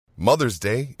Mother's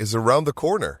Day is around the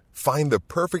corner. Find the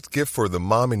perfect gift for the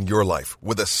mom in your life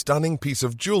with a stunning piece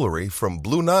of jewelry from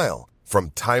Blue Nile.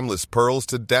 From timeless pearls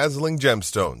to dazzling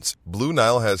gemstones, Blue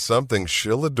Nile has something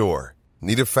she'll adore.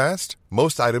 Need it fast?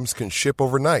 Most items can ship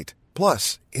overnight.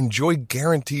 Plus, enjoy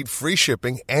guaranteed free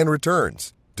shipping and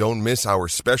returns. Don't miss our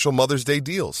special Mother's Day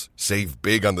deals. Save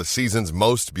big on the season's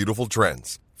most beautiful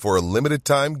trends. For a limited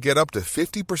time, get up to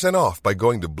 50% off by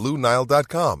going to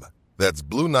BlueNile.com. That's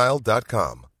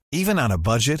BlueNile.com. Even on a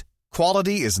budget,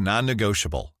 quality is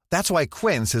non-negotiable. That's why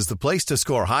Quince is the place to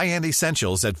score high-end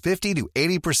essentials at 50 to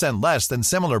 80% less than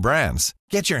similar brands.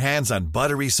 Get your hands on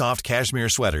buttery soft cashmere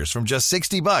sweaters from just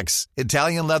 $60,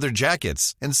 Italian leather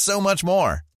jackets, and so much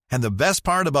more. And the best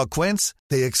part about Quince,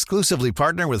 they exclusively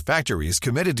partner with factories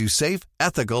committed to safe,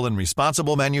 ethical, and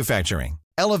responsible manufacturing.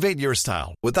 Elevate your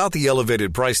style without the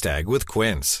elevated price tag with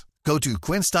Quince. Go to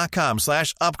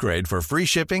quince.com/upgrade for free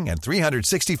shipping and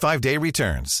 365-day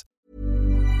returns.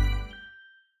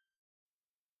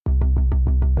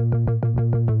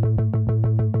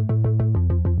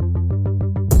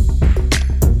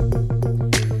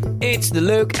 It's the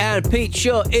Luke and Pete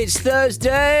Show. It's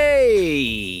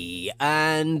Thursday,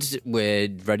 and we're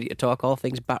ready to talk all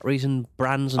things batteries and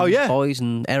brands and toys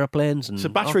and aeroplanes and it's a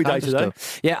battery day today.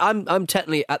 Yeah, I'm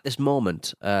technically at this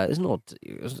moment. There's not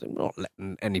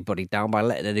letting anybody down by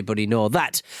letting anybody know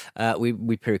that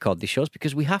we pre-record these shows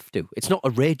because we have to. It's not a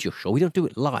radio show. We don't do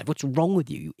it live. What's wrong with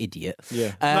you, you idiot?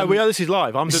 Yeah. No, this is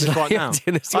live. I'm doing this right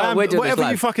now. Whatever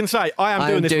you fucking say, I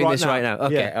am doing this right now.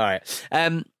 Okay, all right.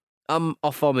 I'm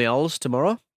off on my holes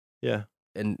tomorrow. Yeah.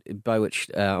 And by which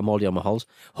I'm already on my holes,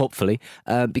 hopefully,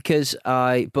 because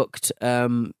I booked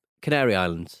Canary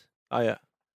Islands. Oh, yeah.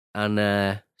 And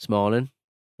this morning,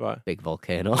 right, big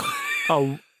volcano.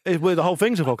 Oh, the whole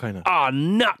thing's a volcano? Oh,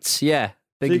 nuts, yeah.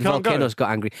 Big so volcano's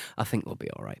got angry. I think we'll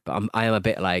be all right, but I am a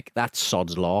bit like, that's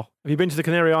sod's law. Have you been to the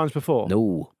Canary Islands before?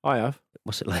 No. I have.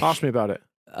 What's it like? Ask me about it.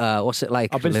 What's it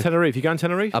like? I've been to Tenerife. You going to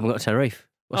Tenerife? I haven't got to Tenerife.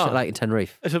 What's it like in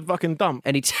Tenerife? It's a fucking dump.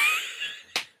 Any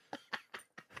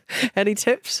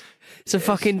tips? It's a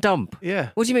fucking dump. Yeah.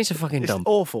 What do you mean it's a fucking dump? It's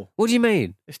awful. What do you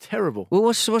mean? It's terrible. Well,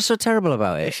 what's so terrible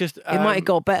about it? It's just... it might have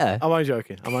got better. I'm only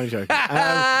joking.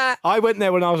 I went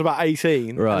there when I was about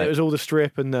 18. Right. And it was all the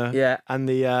strip and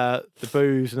the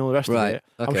booze and all the rest of it.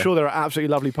 Okay. I'm sure there are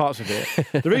absolutely lovely parts of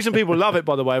it. The reason people love it,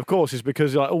 by the way, of course, is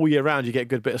because like all year round you get a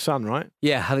good bit of sun, right?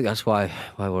 Yeah, I think that's why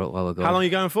we're going. How long are you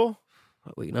going for?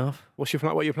 A week and a half. What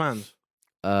are your plans?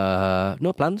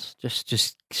 No plans.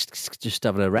 Just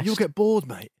having a rest. You'll get bored,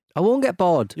 mate. I won't get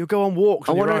bored. You'll go on walks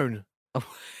on your own.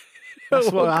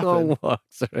 That's what happened.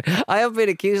 I have been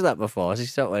accused of that before.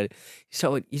 So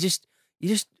you just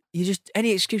any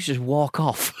excuse, just walk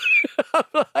off.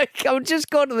 I'm just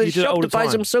going to the shop to buy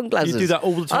some sunglasses. You do that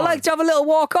all the time. I like to have a little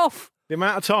walk off. The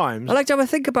amount of times. I like to have a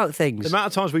think about things. The amount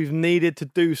of times we've needed to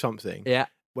do something. Yeah.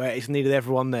 Where it's needed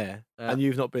everyone there, and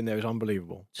you've not been there is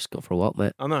unbelievable. Just go for a walk,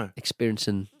 mate. I know.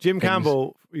 Experiencing Jim things.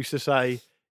 Campbell used to say,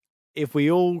 if we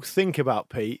all think about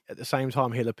Pete at the same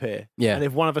time, he'll appear. Yeah. And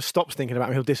if one of us stops thinking about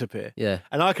him, he'll disappear. Yeah.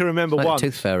 And I can remember like once. A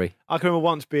tooth fairy. I can remember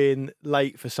once being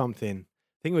late for something.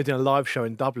 I think we were doing a live show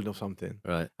in Dublin or something.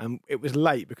 Right. And it was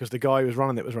late because the guy who was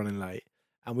running it was running late,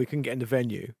 and we couldn't get in the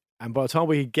venue. And by the time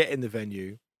we could get in the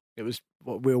venue, we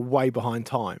were way behind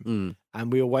time,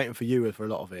 and we were waiting for you for a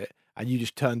lot of it. And you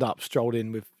just turned up, strolled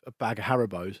in with a bag of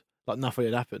Haribos, like nothing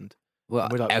had happened. Well,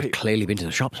 like, I've clearly been to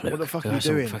the shops, Luke. What the fuck are you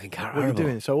doing? Fucking what are you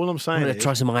doing? So all I'm saying I'm going to is,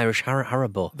 try some Irish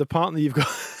Haribo. The partner you've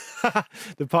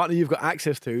got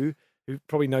access to, who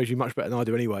probably knows you much better than I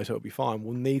do anyway, so it'll be fine.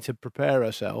 Will need to prepare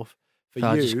herself for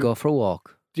you. Just go for a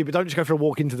walk. Yeah, but don't just go for a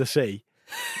walk into the sea,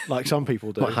 like some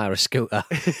people do. Might hire a scooter.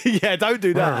 Yeah, don't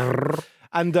do that.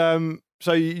 And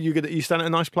so you staying at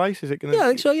a nice place? Is it going? Yeah, I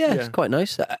think so. Yeah, it's quite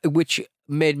nice. Which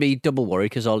made me double worry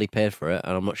because Ollie paid for it,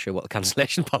 and I'm not sure what the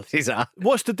cancellation policies are.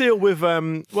 What's the deal with?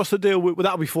 Well,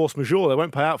 that'll be force majeure. They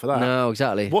won't pay out for that. No,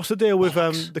 exactly. What's the deal with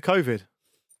the COVID?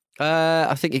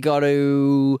 I think you got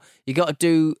to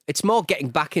do. It's more getting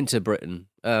back into Britain.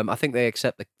 I think they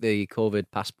accept the COVID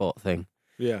passport thing.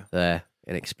 Yeah, there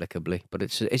inexplicably, but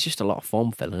it's just a lot of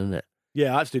form filling, isn't it?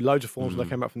 Yeah, I had to do loads of forms when I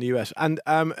came back from the US. And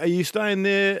are you staying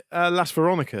near Las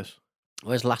Veronicas?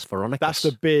 Where's Las Veronicas? That's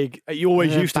the big. You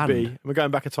always used band. to be. We're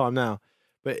going back a time now,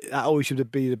 but that always used to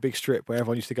be the big strip where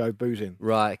everyone used to go boozing.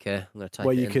 Right. Okay. I'm gonna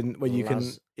type you can.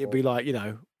 It'd be like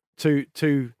two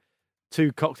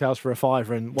cocktails for a £5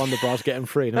 and one the bras get them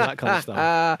free and all that kind of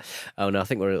stuff. Oh no, I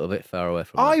think we're a little bit far away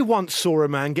from. I once saw a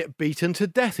man get beaten to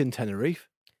death in Tenerife.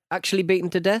 Actually beaten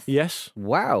to death? Yes.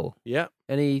 Wow. Yeah.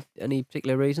 Any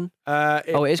particular reason?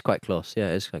 It is quite close. Yeah,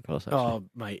 it is quite close, actually. Oh,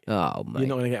 mate. Oh, mate. You're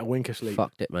not going to get a wink of sleep.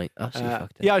 Fucked it, mate. Absolutely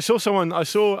fucked it. Yeah, I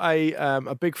saw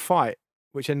a big fight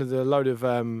which ended a load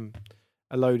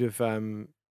of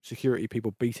security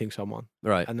people beating someone.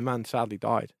 Right. And the man sadly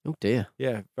died. Oh, dear.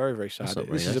 Yeah, very, very sad. That's not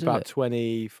This very is nice, about is it?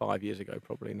 25 years ago,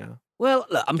 probably now. Well,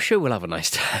 look, I'm sure we'll have a nice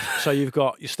time. So you're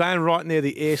standing right near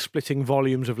the ear-splitting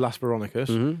volumes of Las Veronicas.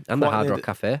 Mm-hmm. And the Quite Hard near Rock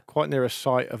Cafe. Quite near a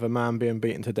site of a man being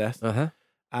beaten to death. Uh-huh.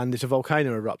 And there's a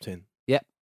volcano erupting. Yep.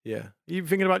 Yeah. You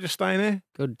thinking about just staying there?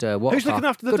 Good water Who's park. looking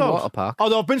after the Good dogs? water park. Oh,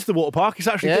 no, I've been to the water park. It's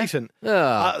actually Yeah? decent.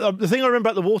 Ah. The thing I remember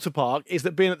about the water park is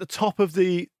that being at the top of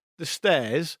the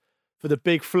stairs for the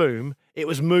big flume, it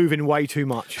was moving way too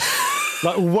much.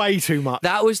 Like, way too much.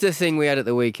 That was the thing we had at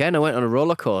the weekend. I went on a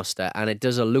roller coaster and it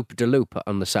does a loop-de-loop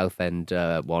on the South End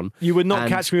one. You would not And-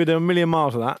 catch me within a million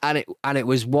miles of that. And it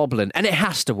was wobbling. And it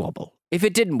has to wobble. If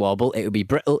it didn't wobble, it would be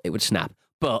brittle, it would snap.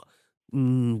 But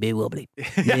bit wobbly.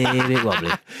 Bit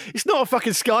wobbly. It's not a fucking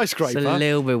It's skyscraper. a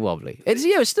little bit wobbly. It's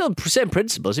still same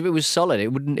principles. If it was solid,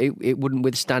 it wouldn't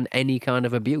withstand any kind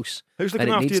of abuse. Who's And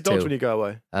looking it after needs your dogs to. when you go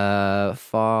away?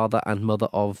 Father and mother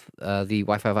of the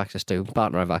wife I have access to,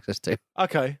 partner I have access to.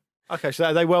 Okay. So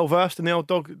are they well versed in the old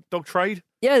dog trade?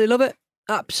 Yeah, they love it.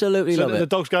 Absolutely So love the it.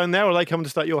 dogs going there, or are they coming to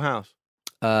stay at your house?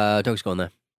 Dog's gone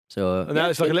there. So And now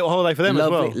it's like a little holiday for them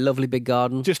lovely, as well. Lovely big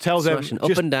garden. Just tell them, Smashing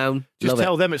up and down. Just Love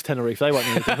tell them it's Tenerife. They won't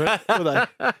need anything for it, will they?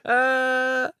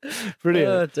 it. Brilliant.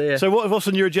 Oh, dear. So what's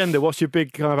on your agenda? What's your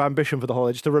big kind of ambition for the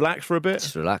holiday? Just to relax for a bit?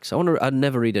 Just relax. I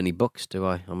never read any books, do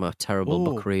I? I'm a terrible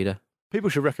book reader. People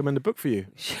should recommend a book for you.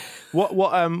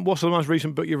 What's the most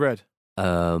recent book you read?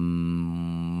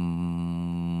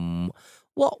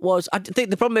 What was? I think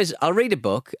the problem is I'll read a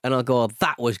book and I'll go,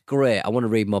 that was great. I want to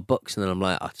read more books, and then I'm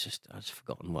like, I've just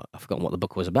forgotten what the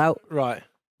book was about. Right.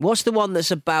 What's the one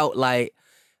that's about like?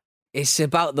 It's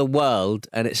about the world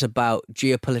and it's about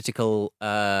geopolitical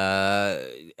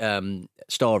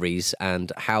stories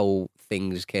and how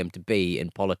things came to be in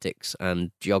politics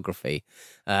and geography,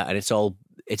 and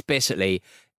it's basically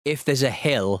if there's a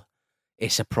hill,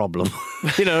 it's a problem.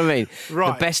 You know what I mean?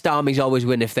 Right. The best armies always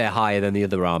win if they're higher than the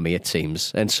other army, it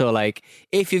seems. And so, like,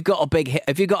 if you've got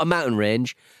a mountain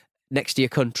range next to your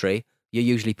country, you're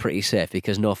usually pretty safe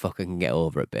because no fucker can get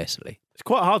over it, basically. It's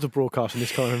quite hard to broadcast in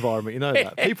this kind of environment, you know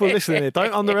that. People listening here,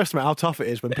 don't underestimate how tough it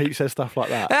is when Pete says stuff like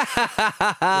that.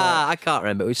 I can't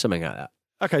remember. It was something like that.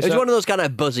 Okay, It was so one of those kind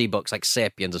of buzzy books like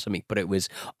Sapiens or something, but it was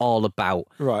all about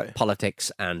right.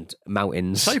 politics and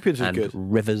mountains Sapiens is and good.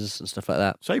 rivers and stuff like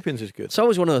that. Sapiens is good. It's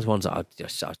always one of those ones that I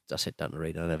sit down and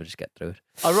read and I never just get through it.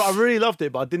 I really loved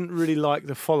it, but I didn't really like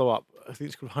the follow-up. I think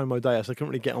it's called Homo Deus. I couldn't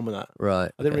really get on with that.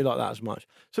 Right. I didn't really like that as much.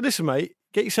 So listen, mate,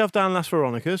 get yourself down Las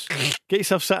Veronicas, get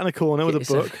yourself sat in a corner with a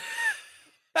book,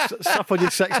 sup on your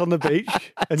sex on the beach,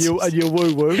 and your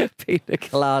woo-woo. Pina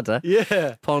colada.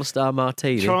 Yeah. Porn star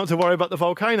martini. Try not to worry about the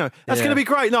volcano. That's Yeah. going to be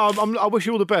great. No, I wish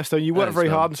you all the best. You work Thanks, very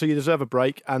man. hard, and so you deserve a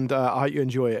break, and I hope you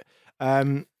enjoy it.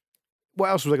 What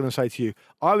else was I going to say to you?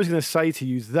 I was going to say to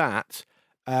you that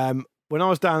when I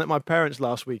was down at my parents'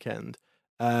 last weekend,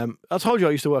 I told you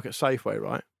I used to work at Safeway,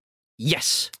 right?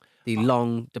 Yes. The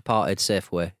long departed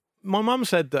Safeway. My mum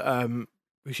said that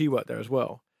she worked there as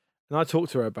well. And I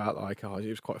talked to her about it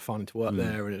was quite fun to work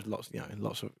there, and it was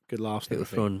lots of good laughs. And People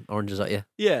everything. throwing oranges at you.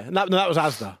 Yeah, and that was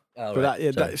Asda, Oh, but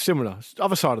right. that's similar. It's the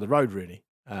other side of the road, really.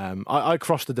 I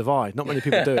crossed the divide. Not many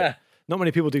people do it. Not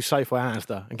many people do Safeway and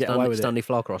Asda and get away with Stanley it.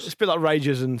 Flawcross. It's a bit like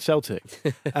Rangers and Celtic.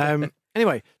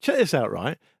 Anyway, check this out,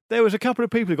 right? There was a couple of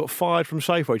people who got fired from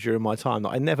Safeway during my time that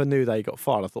I never knew they got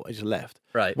fired. I thought they just left.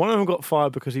 Right. One of them got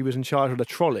fired because he was in charge of the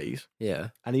trolleys Yeah.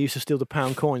 and he used to steal the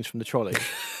pound coins from the trolleys.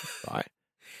 Right.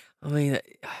 I mean,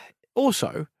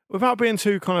 Also, without being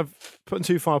putting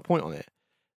too fine a point on it,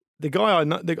 the guy I'm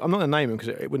not going to name him because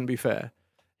it wouldn't be fair.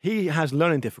 He has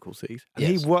learning difficulties, and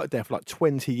Yes. he worked there for like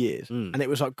 20 years, and it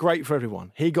was like great for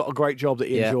everyone. He got a great job that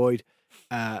he Yeah. enjoyed.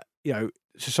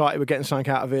 Society were getting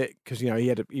something out of it because he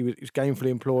was gainfully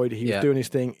employed. He was Yeah. doing his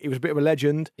thing. He was a bit of a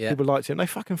legend. Yeah. People liked him. They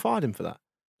fucking fired him for that.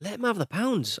 let him have the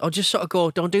pounds. Or just sort of go,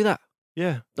 don't do that.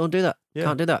 Yeah, Don't do that. Yeah.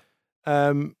 Can't do that.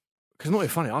 because not even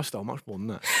funny. I stole much more than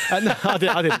that. No, I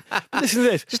didn't. But listen to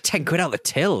this. Just 10 quid out the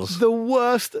tills. The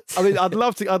worst. I mean, I'd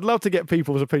love to get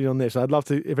people's opinion on this. I'd love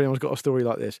to if anyone's got a story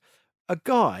like this. A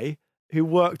guy who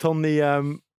worked on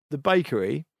the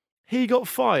bakery, he got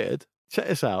fired. Check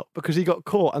this out, because he got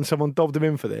caught and someone dobbed him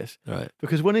in for this. Right.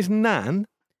 Because when his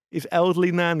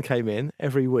elderly nan came in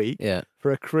every week Yeah.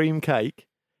 for a cream cake,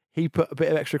 he put a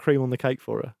bit of extra cream on the cake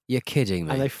for her, You're kidding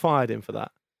me. and they fired him for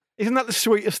that. Isn't that the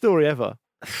sweetest story ever?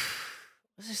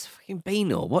 What's this fucking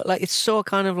Beano? What? Like, it's so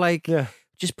kind of like Yeah.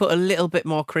 Just put a little bit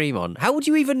more cream on. How would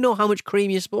you even know how much cream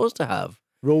you're supposed to have?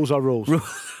 Rules are rules.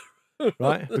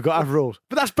 Right? We've got to have rules.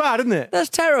 But that's bad, isn't it? That's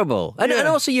terrible. And, Yeah. and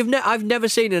also, I've never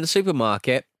seen in a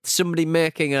supermarket somebody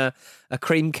making a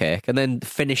cream cake and then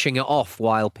finishing it off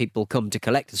while people come to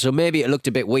collect it. So maybe it looked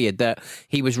a bit weird that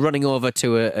he was running over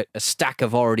to a stack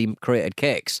of already created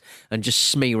cakes and just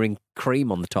smearing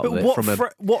cream on the top of it from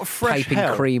what fresh piping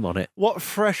hell? cream on it. What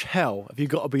fresh hell have you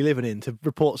got to be living in to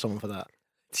report someone for that?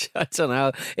 I don't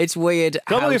know. It's weird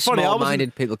Don't how get me funny,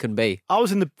 small-minded people can be. I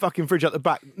was in the fucking fridge at the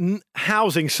back,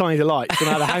 housing Sunny Delights when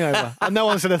I had a hangover, and no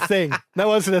one said a thing. No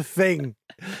one said a thing.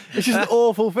 It's just an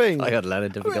awful thing. I had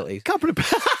learning difficulties.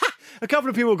 A couple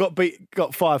of people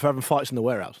got fired for having fights in the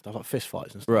warehouse, stuff like fist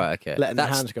fights and stuff. Right, okay. Letting their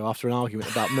hands go after an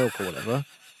argument about milk or whatever.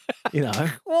 You know.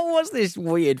 What was this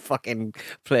weird fucking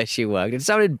place you worked? It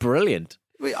sounded brilliant.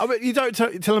 I mean, you don't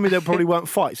telling me there probably weren't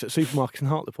fights at supermarkets in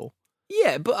Hartlepool.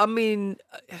 Yeah, but I mean,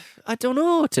 I don't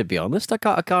know, to be honest. I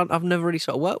can't, I've never really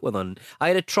sort of worked with one. I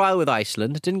had a trial with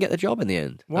Iceland, didn't get the job in the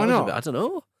end. Why not? I don't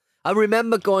know. I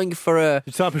remember going for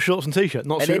You type of shorts and t-shirt,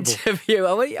 not an suitable. interview.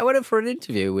 I went in for an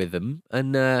interview with them,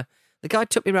 and the guy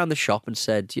took me around the shop and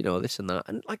said, this and that,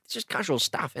 and like just casual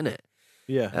staff, innit?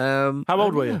 Yeah. How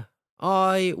old were you?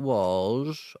 I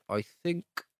was, I think,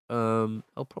 I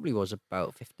probably was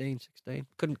about 15, 16.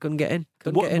 Couldn't get in.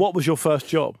 What was your first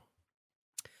job?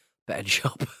 Betting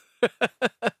shop.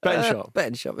 Betting shop?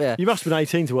 Betting shop, yeah. You must have been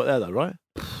 18 to work there, though, right?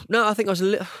 No, I think I was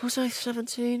was I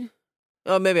 17?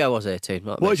 Oh, maybe I was 18.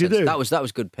 What did you do? That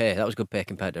was good pay. That was good pay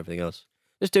compared to everything else.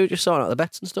 Just sorting out the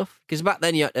bets and stuff. Because back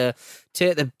then you had to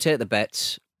take the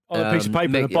bets. On a piece of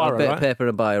paper and a biro, a bit right? of paper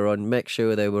and a biro, and make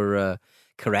sure they were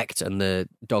correct and the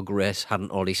dog race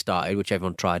hadn't already started, which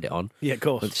everyone tried it on. Yeah, of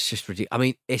course. It's just ridiculous. I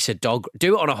mean, it's a dog.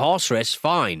 Do it on a horse race,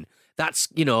 fine. That's,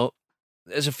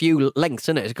 there's a few lengths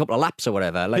in it. There's a couple of laps or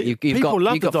whatever. Like you've People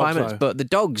love got the 5 dogs, minutes, though. but the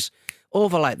dogs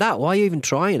over like that. Why are you even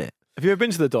trying it? Have you ever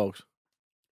been to the dogs?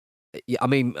 Yeah, I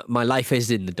mean, my life is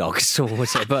in the dogs, someone would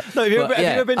say. But No, have you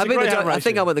ever been to greyhound I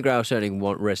think racing? I went the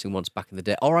greyhound racing once back in the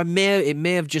day, or it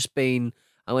may have just been.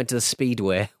 I went to the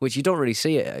Speedway, which you don't really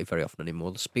see it very often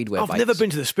anymore. The Speedway. I've bikes. never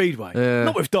been to the Speedway.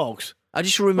 Not with dogs. I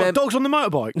just What, remember dogs on the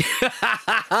motorbike.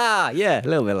 yeah, a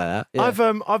little bit like that.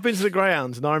 Yeah. I've been to the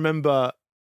greyhounds, and I remember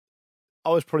I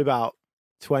was probably about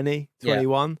 20,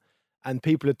 21, and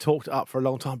people had talked it up for a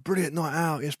long time. Brilliant night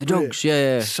out. Yes, The brilliant. dogs,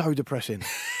 yeah. So depressing.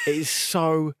 It is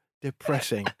so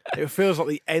depressing. It feels like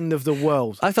the end of the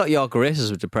world. I thought York races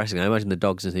were depressing. I imagine the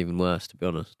dogs is even worse, to be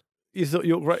honest. You thought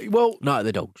well, Not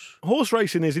the dogs. horse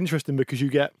racing is interesting because you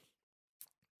get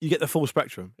the full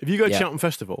spectrum. If you go to Yeah. Cheltenham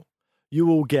Festival, you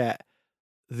will get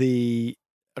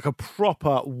like a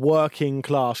proper working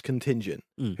class contingent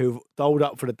who've doled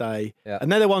up for the day, Yeah.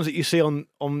 and they're the ones that you see on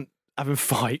having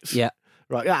fights. Yeah.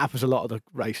 Right, that happens a lot of the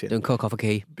racing. Doing coke off a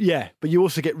key. Yeah, but you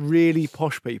also get really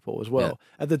posh people as well.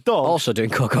 And the dogs Also doing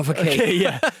coke off a key. Okay,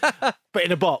 yeah, but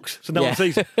in a box, so no one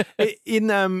sees it.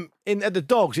 At the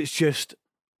dogs, it's just.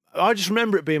 I just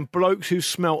remember it being blokes who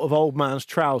smelt of old man's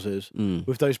trousers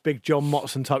with those big John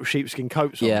Motson type sheepskin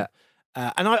coats on. Yeah.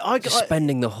 And I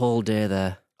Spending the whole day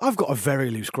there. I've got a very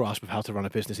loose grasp of how to run a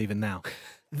business even now.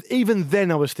 Even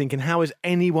then, I was thinking, how is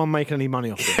anyone making any money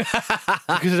off this?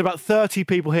 Because there's about 30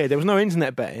 people here. There was no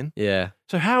internet betting. Yeah.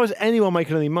 So how is anyone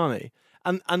making any money?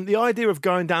 And the idea of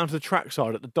going down to the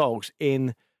trackside at the dogs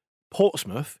in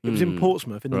Portsmouth, it was in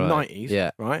Portsmouth in the 90s,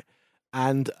 yeah. right?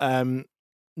 And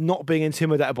not being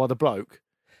intimidated by the bloke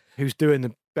who's doing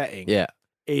the betting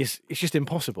it's just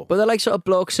impossible. But they're like sort of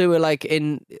blokes who are like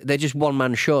they're just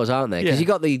one-man shows, aren't they? Because Yeah. you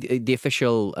got the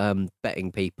official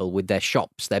betting people with their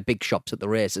shops, their big shops at the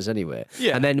races anyway.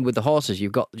 Yeah. And then with the horses,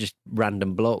 you've got just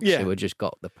random blokes Yeah. who have just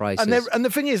got the prices. And the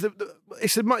thing is, that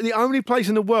it's the only place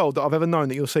in the world that I've ever known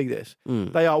that you'll see this.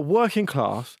 They are working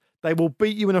class. They will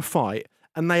beat you in a fight,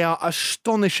 and they are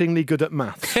astonishingly good at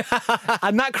maths.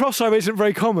 And that crossover isn't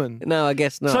very common. No, I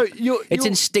guess not. So it's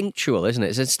instinctual, isn't it?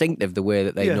 It's instinctive the way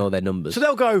that they know their numbers. So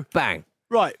they'll go, bang.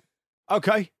 right,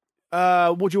 okay,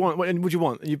 what do you want? What do you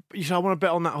want? You say, I want to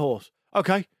bet on that horse.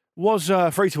 Okay, was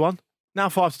 3-1, now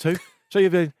 5-2. So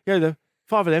you've been,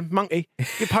 5 of them, monkey,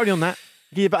 get pony on that,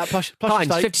 give you about a plus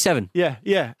Pines, stake. 57. Yeah.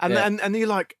 And you're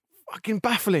like, fucking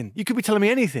baffling. You could be telling me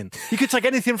anything. You could take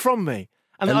anything from me.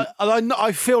 And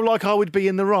I feel like I would be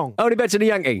in the wrong. Only bet to the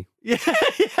Yankee. Yeah,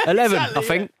 11, exactly, I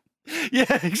think.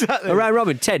 Yeah, exactly. A round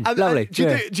robin, 10. Lovely.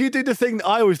 Do you do the thing that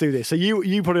I always do this? So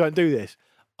you probably don't do this.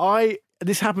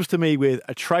 This happens to me with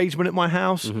a tradesman at my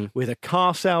house, with a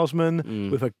car salesman,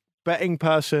 with a betting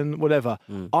person, whatever.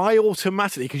 I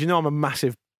automatically, because I'm a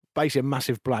massive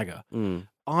blagger,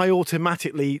 I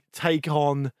automatically take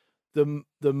on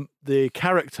the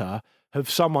character of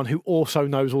someone who also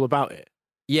knows all about it.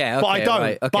 Yeah, okay, but I don't.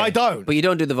 Right, okay. But I don't. But you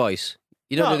don't do the voice.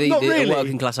 You don't do not the really.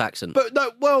 working class accent. But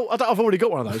no, well, I've already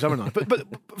got one of those, haven't I? But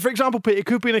for example, Pete, it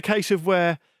could be in a case of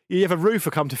where you have a roofer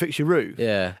come to fix your roof.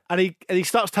 Yeah. And he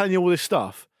starts telling you all this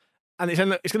stuff, and it's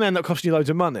going to end up costing you loads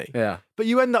of money. Yeah. But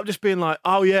you end up just being like,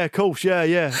 oh yeah, of course,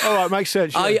 yeah. All right, makes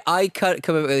sense. Yeah. I come up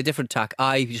with a different tack.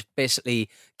 I just basically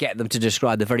get them to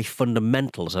describe the very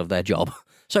fundamentals of their job.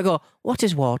 So I go, what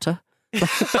is water?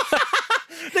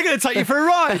 They're going to take you for a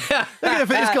ride. They're going to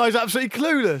think this guy's absolutely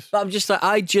clueless. But I'm just like,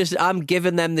 I'm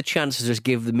giving them the chance to just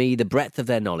give me the breadth of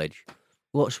their knowledge.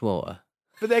 What's water?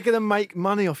 But they're going to make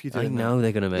money off you doing I know that.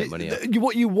 they're going to make money.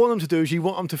 What you want them to do is you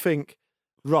want them to think,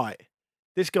 right,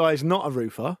 this guy's not a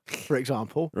roofer, for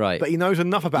example, Right. but he knows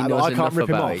enough about it that I can't rip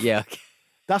him off. Yeah.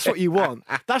 That's what you want.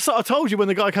 That's what I told you when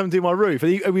the guy came to do my roof.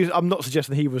 And I'm not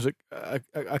suggesting he was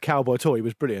a cowboy at all. He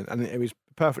was brilliant and it was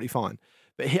perfectly fine.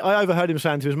 But I overheard him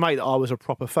saying to his mate that I was a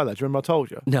proper fella. Do you remember I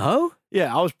told you? No?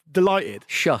 Yeah, I was delighted.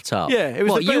 Shut up. Yeah, it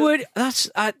was. What, you would?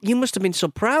 You must have been so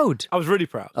proud. I was really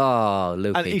proud. Oh,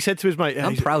 Luke. And he said to his mate,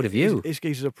 I'm proud of you.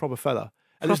 He's a proper fella.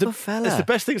 Proper fella. It's the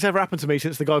best thing that's ever happened to me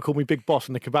since the guy called me Big Boss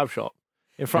in the kebab shop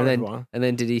in front of everyone. And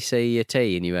then did he say your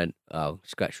tea? And you went, oh,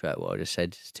 scratch that. What I just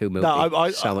said, it's too milky.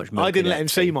 No, so much milk. I didn't let him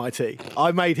see my tea.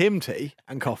 I made him tea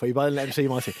and coffee, but I didn't let him see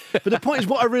my tea. But the point is,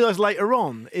 what I realised later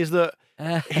on is that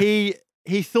he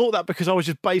thought that because I was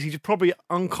just basically probably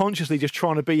unconsciously just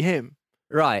trying to be him.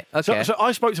 Right, okay. So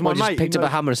I spoke to my mate. Just picked up a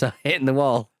hammer and started hitting the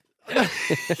wall.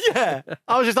 Yeah,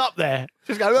 I was just up there,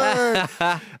 just going.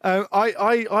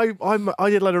 I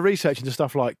did a lot of research into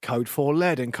stuff like code 4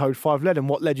 lead and code 5 lead and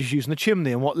what lead you should use on a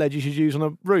chimney and what lead you should use on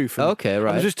a roof. And Okay,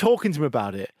 right. I was just talking to him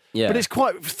about it. Yeah. But it's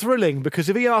quite thrilling because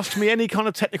if he asks me any kind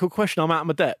of technical question, I'm out of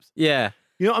my depth. Yeah.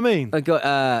 You know what I mean? I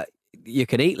got, you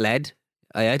can eat lead.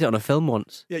 I had it on a film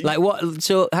once. Yeah, like what?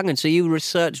 So hang on. So you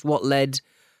researched what lead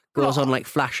goes on like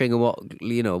flashing and what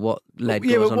lead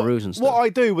goes on roofs and stuff. What I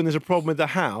do when there's a problem with the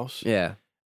house. Yeah.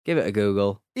 Give it a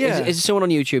Google. Yeah. Is someone on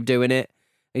YouTube doing it?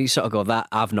 And you sort of go,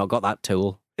 I've not got that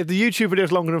tool. If the YouTube video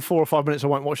is longer than 4 or 5 minutes, I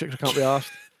won't watch it because I can't be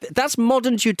asked. That's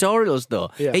modern tutorials,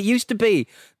 though. Yeah. It used to be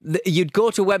you'd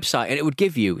go to a website and it would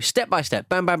give you step by step,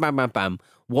 bam, bam, bam, bam, bam,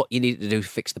 what you need to do to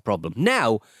fix the problem.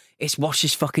 Now it's watch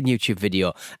this fucking YouTube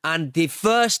video, and the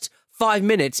first 5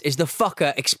 minutes is the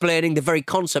fucker explaining the very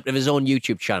concept of his own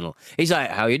YouTube channel. He's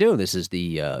like, how you doing? This is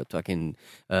the fucking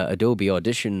Adobe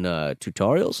Audition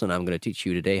tutorials, and I'm going to teach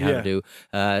you today how to do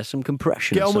some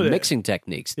compression, some mixing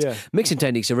techniques. Yeah. Mixing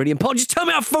techniques are really important. Just tell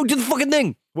me how to phone to the fucking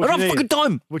thing. I don't have fucking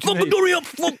time. Fucking hurry up.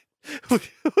 Fuck.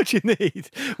 What do you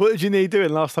need? What did you need doing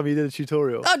last time you did a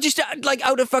tutorial? Just like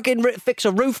how to fucking fix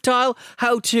a roof tile,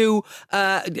 how to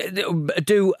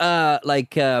do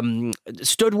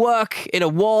stud work in a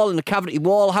wall, in a cavity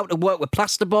wall, how to work with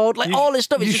plasterboard, like all this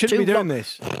stuff. You shouldn't be doing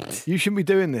this. You shouldn't be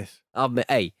doing this.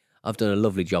 I've done a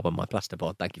lovely job on my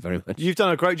plasterboard. Thank you very much. You've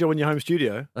done a great job in your home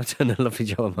studio. I've done a lovely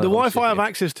job on my The home Wi-Fi studio. I have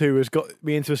access to has got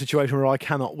me into a situation where I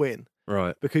cannot win.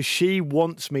 Right. Because she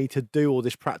wants me to do all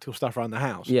this practical stuff around the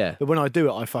house. Yeah. But when I do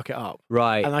it, I fuck it up.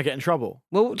 Right. And I get in trouble.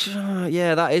 Well,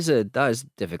 yeah, that is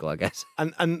difficult, I guess.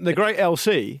 And the great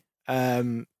LC,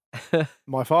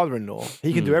 my father-in-law,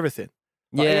 he can do everything.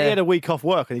 Like, Yeah. He had a week off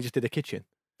work and he just did a kitchen.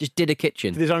 Just did a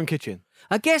kitchen. Did his own kitchen.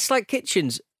 I guess like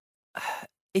kitchens,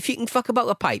 if you can fuck about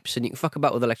with pipes and you can fuck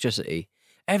about with electricity,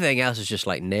 everything else is just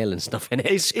like nailing stuff in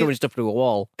it, screwing stuff to a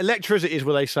wall. Electricity is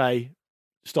where they say,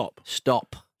 stop.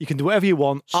 Stop. You can do whatever you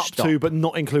want, up Stop. to, but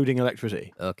not including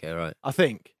electricity. Okay, right. I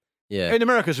think. Yeah. In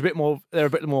America, it's a bit more. They're a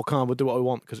bit more calm. We'll do what we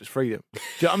want because it's freedom. Do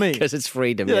you know what I mean? Because it's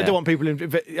freedom. Yeah, Yeah, they don't want people in.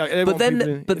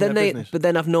 But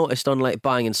then I've noticed on like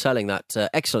buying and selling that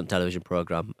excellent television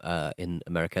program in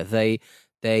America, they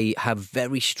have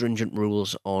very stringent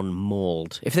rules on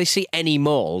mold. If they see any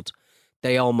mold,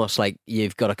 they almost like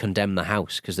you've got to condemn the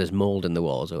house because there's mold in the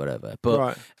walls or whatever.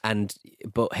 But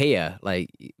but here, like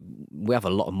we have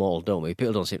a lot of mold, don't we?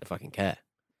 People don't seem to fucking care.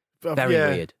 Very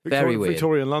weird. Very weird.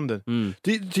 Victorian London. Mm.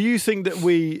 Do you think that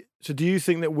we? So do you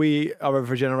think that we are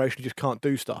of a generation who just can't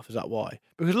do stuff? Is that why?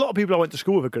 Because a lot of people I went to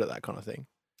school with are good at that kind of thing.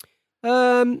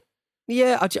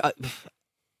 Yeah, I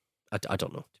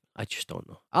don't know. I just don't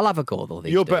know. I'll have a go though.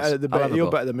 You're days. better. You're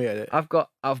better than me at it. I've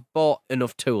bought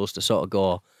enough tools to sort of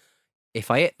go. If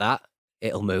I hit that,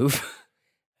 it'll move,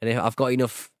 and if I've got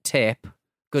enough tape,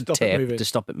 to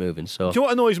stop it moving. So do you know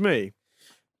what annoys me?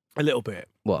 A little bit.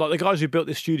 What? Like the guys who built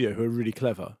this studio who are really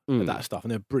clever at that stuff,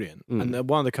 and they're brilliant. And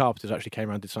one of the carpenters actually came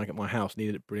around and did something at my house, and he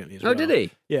did it brilliantly as well. Oh, did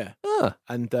he? Yeah. Oh.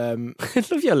 And I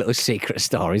love your little secret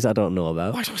stories I don't know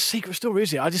about. why is it a secret story,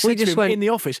 is it? I just said to him in the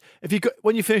office,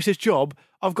 when you finish this job,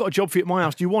 I've got a job for you at my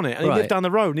house. Do you want it? And he lived down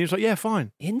the road, and he was like, yeah,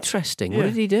 fine. Interesting. Yeah. What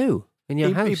did he do? in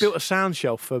your house. He built a sound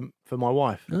shelf for my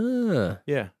wife. Ah,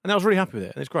 Yeah, and I was really happy with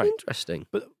it, and it's great. interesting.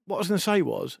 But what I was going to say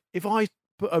was, if I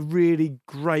put a really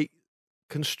great,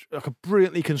 like a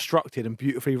brilliantly constructed and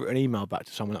beautifully written email back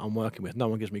to someone that I'm working with, no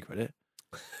one gives me credit.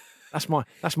 That's my.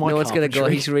 No one's going to go.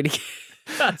 carpentry. He's really.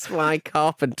 That's my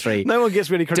carpentry. No one gets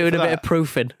really credit Doing for a that. bit of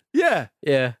proofing. Yeah,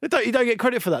 Yeah. you don't get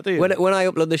credit for that, do you? When I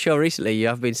upload the show recently, you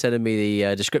have been sending me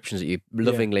the descriptions that you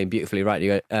lovingly and beautifully write.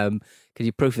 You go, could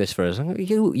you proof this for us? I'm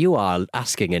go, you are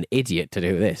asking an idiot to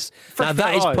do this. Now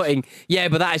that is putting,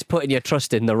 but that is putting your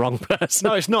trust in the wrong person.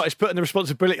 No, it's not. It's putting the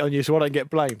responsibility on you, so I don't get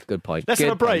blamed. Good point. Let's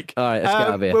have a break. All right, let's get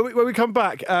out of here. When we come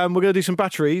back, we're going to do some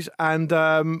batteries, and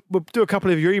we'll do a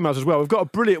couple of your emails as well. We've got a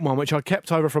brilliant one which I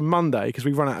kept over from Monday because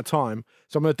we've run out of time,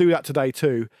 so I'm going to do that today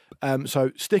too.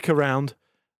 So stick around.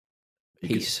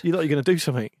 Peace. You thought you were going to do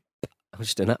something. I'm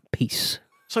just doing that. Peace.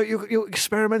 So you're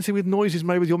experimenting with noises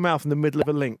made with your mouth in the middle of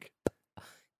a link.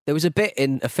 There was a bit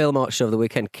in a film I watched over the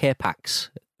weekend, K-Pax,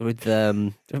 with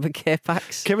remember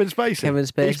K-Pax? Kevin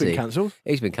Spacey. He's been cancelled.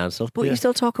 He's been cancelled, but you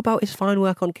still talk about his fine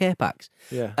work on K-Pax.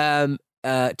 Yeah.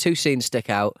 Two scenes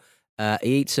stick out.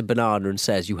 He eats a banana and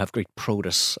says, "You have great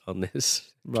produce on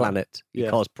this planet." He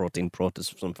calls protein produce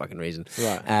for some fucking reason.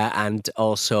 Right. And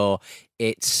also,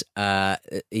 it's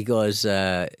he goes,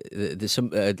 there's some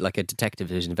like a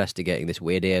detective who's investigating this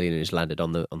weird alien who's landed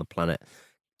on the planet.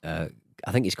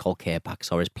 I think he's called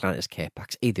K-Pax, or his planet is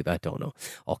K-Pax. Either, I don't know.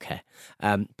 Okay.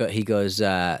 But he goes,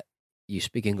 "You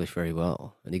speak English very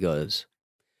well." And he goes,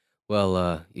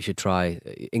 "Well, you should try,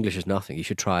 English is nothing. You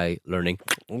should try learning."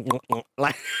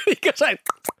 Like, he goes like,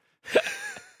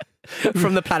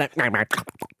 from the planet.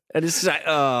 And it's like,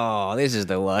 oh, this is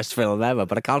the worst film ever,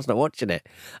 but I can't stop watching it.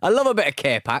 I love a bit of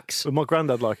K-Pax. Would my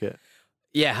granddad like it?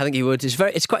 Yeah, I think he would.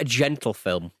 It's quite a gentle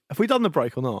film. Have we done the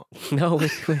break or not? No,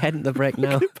 we're heading the break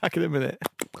now. Back in a minute.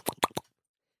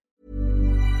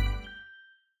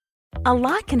 A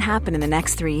lot can happen in the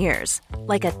next 3 years.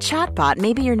 Like a chatbot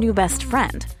may be your new best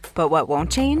friend. But what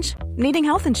won't change? Needing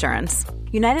health insurance.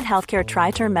 United Healthcare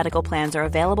Tri-Term Medical Plans are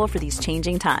available for these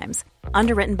changing times.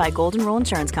 Underwritten by Golden Rule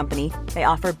Insurance Company, they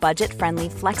offer budget-friendly,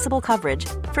 flexible coverage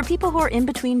for people who are in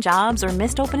between jobs or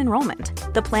missed open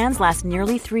enrollment. The plans last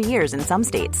nearly 3 years in some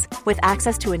states, with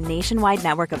access to a nationwide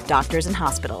network of doctors and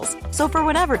hospitals. So for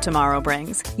whatever tomorrow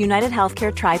brings, United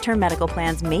Healthcare Tri-Term Medical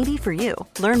Plans may be for you.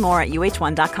 Learn more at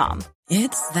uh1.com.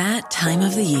 It's that time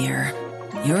of the year.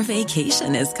 Your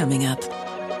vacation is coming up.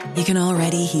 You can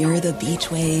already hear the beach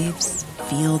waves,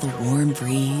 feel the warm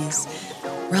breeze,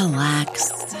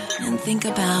 relax, and think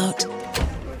about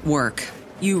work.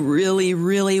 You really,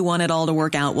 really want it all to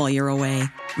work out while you're away.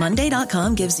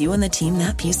 Monday.com gives you and the team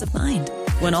that peace of mind.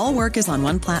 When all work is on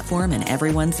one platform and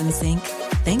everyone's in sync,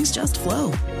 things just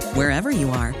flow. Wherever you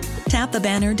are, tap the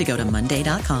banner to go to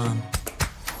Monday.com.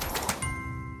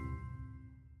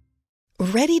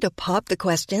 Ready to pop the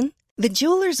question? The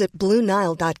jewelers at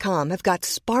BlueNile.com have got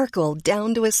sparkle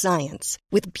down to a science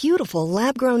with beautiful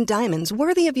lab-grown diamonds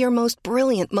worthy of your most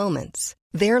brilliant moments.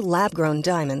 Their lab-grown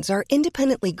diamonds are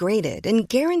independently graded and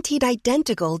guaranteed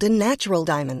identical to natural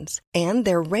diamonds, and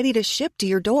they're ready to ship to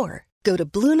your door. Go to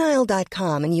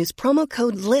BlueNile.com and use promo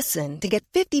code LISTEN to get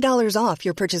 $50 off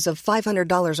your purchase of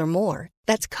 $500 or more.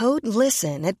 That's code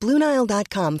LISTEN at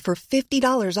BlueNile.com for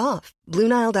 $50 off.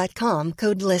 BlueNile.com,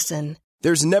 code LISTEN.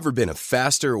 There's never been a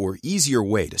faster or easier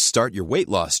way to start your weight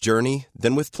loss journey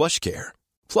than with PlushCare.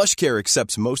 PlushCare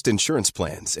accepts most insurance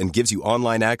plans and gives you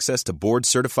online access to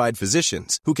board-certified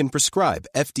physicians who can prescribe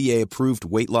FDA-approved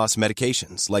weight loss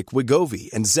medications like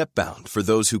Wegovy and Zepbound for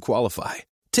those who qualify.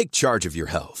 Take charge of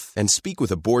your health and speak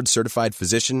with a board-certified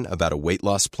physician about a weight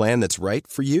loss plan that's right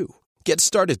for you. Get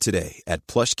started today at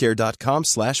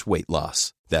plushcare.com/weight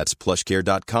loss. That's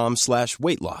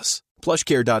plushcare.com/weight loss.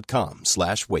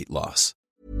 plushcare.com/weight loss.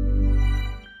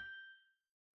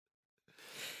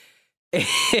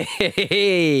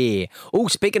 Oh,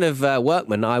 speaking of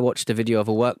workmen, I watched a video of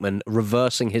a workman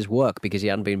reversing his work because he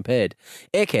hadn't been paid,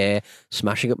 aka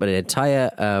smashing up an entire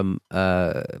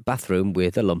bathroom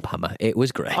with a lump hammer. It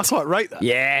was great. I quite rate that.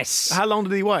 Yes. How long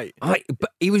did he wait? But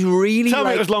he was really Tell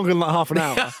me it was longer than like half an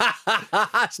hour.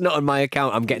 That's not on my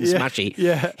account. I'm getting smashy.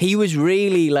 Yeah. He was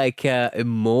really like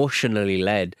emotionally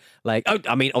led. Like,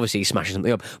 I mean, obviously he's smashing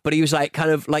something up, but he was like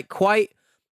kind of like quite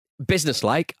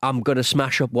businesslike. I'm going to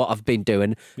smash up what I've been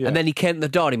doing. Yeah. And then he came to the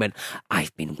door and he went,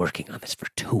 "I've been working on this for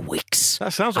 2 weeks.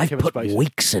 That sounds like I've Kevin put Spacey.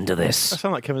 weeks into this." That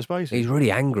sounds like Kevin Spacey. He's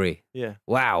really angry. Yeah.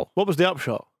 Wow. What was the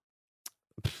upshot?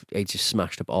 He just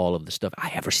smashed up all of the stuff. I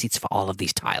have receipts for all of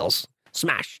these tiles.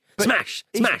 Smash, But smash,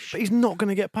 he's- smash. But he's not going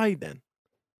to get paid then.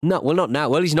 No, well, not now.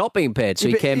 Well, he's not being paid, so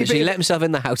he let himself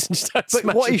in the house and started But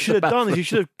smashing what he should have the done is bathroom. he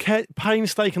should have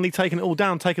painstakingly taken it all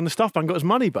down, taken the stuff back, and got his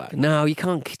money back. No, you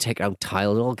can't take out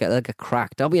tiles. They'll get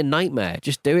cracked. That'll be a nightmare.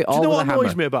 Just do it all Do you know with what a hammer.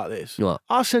 annoys me about this? What?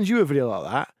 I'll send you a video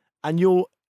like that, and you'll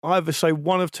either say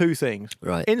one of two things.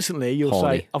 Right. Instantly, you'll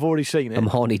Horny. say, I've already seen it. I'm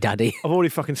horny, daddy. I've already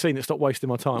fucking seen it. Stop wasting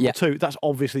my time. Yeah. Or two, that's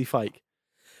obviously fake.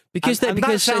 Because And that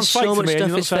because sounds there's fake so to much me and stuff you're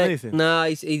not is saying fake. anything. No,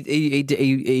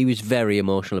 he was very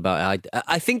emotional about it.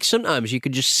 I think sometimes you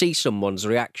could just see someone's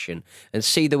reaction and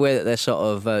see the way that they're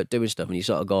sort of doing stuff, and you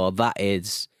sort of go, oh,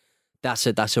 that's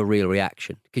a real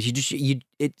reaction, because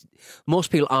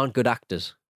most people aren't good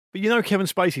actors. But you know Kevin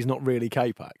Spacey's not really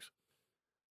K-Pax.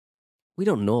 We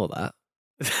don't know that.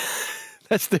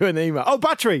 Let's do an email. Oh,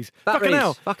 batteries. Fucking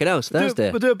hell. Fucking hell, it's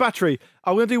Thursday. We'll do a battery.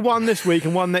 I'm going to do one this week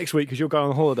and one next week because you'll go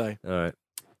on holiday. All right.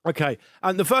 Okay.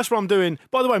 And the first one I'm doing,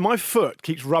 by the way, my foot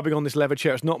keeps rubbing on this leather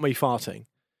chair. It's not me farting.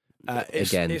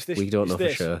 We don't know for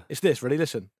sure. It's this. Ready?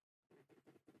 Listen.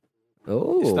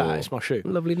 Oh. It's that. It's my shoe.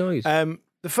 Lovely noise.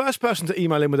 The first person to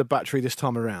email in with a battery this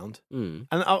time around, and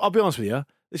I'll be honest with you,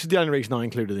 this is the only reason I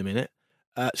included him in it,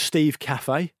 Steve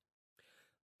Cafe.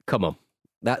 Come on.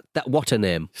 That what a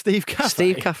name. Steve Cafe.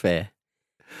 Steve Cafe.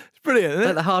 It's brilliant, isn't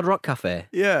Like it? the Hard Rock Cafe.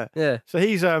 Yeah. Yeah. So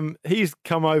he's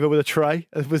come over with a tray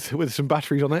with some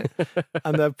batteries on it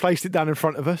and placed it down in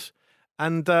front of us.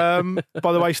 And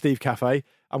by the way, Steve Cafe,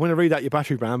 I'm going to read out your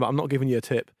battery brand, but I'm not giving you a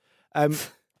tip.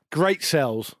 Great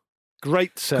cells.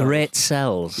 Great cells. Great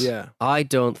Cells. Yeah. I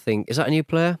don't think... Is that a new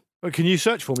player? Well, can you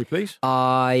search for me, please?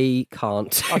 I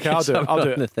can't. Okay, I'll do it. I'll do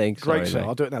it. The thing. Great Sorry, cell. mate.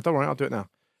 I'll do it now. Don't worry, I'll do it now.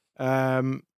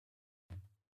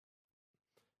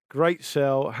 Great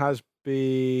cell has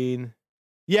been...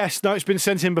 Yes, no, it's been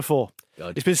sent in before.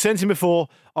 God. It's been sent in before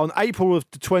on April of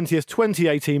the 20th,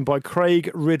 2018 by Craig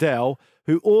Riddell,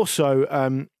 who also,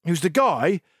 who's the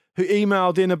guy who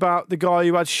emailed in about the guy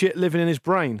who had shit living in his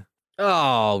brain.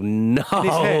 Oh, no. In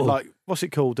his head, like, what's it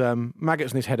called?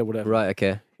 Maggots in his head or whatever. Right,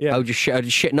 okay. Yeah. Oh, just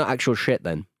shit, not actual shit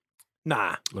then.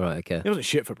 Nah. Right, okay. It wasn't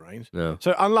shit for brains. No.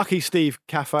 So, unlucky Steve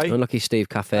Cafe. Unlucky Steve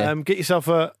Cafe. Get yourself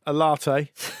a latte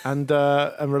and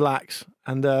relax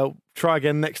and try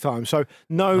again next time. So,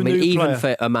 no new even player.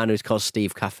 for a man who's called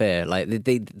Steve Cafe, like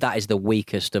that is the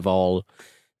weakest of all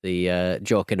the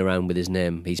joking around with his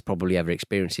name he's probably ever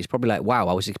experienced. He's probably like, wow,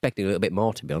 I was expecting a little bit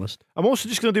more, to be honst. I'm also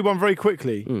just going to do one very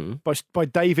quickly by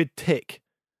David Tick.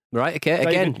 Right, okay, David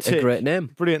again, Tick. a great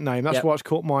name. Brilliant name. That's Yep. why it's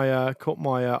caught my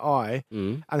eye.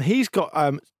 And he's got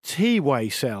T-Way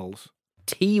cells.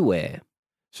 T-Way.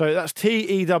 So that's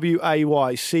TEWAYCELL.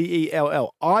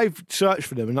 I've searched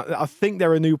for them, and I think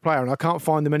they're a new player, and I can't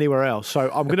find them anywhere else.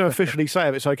 So I'm going to officially say,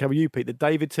 if it's okay with you, Pete, that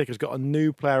David Tick has got a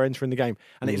new player entering the game,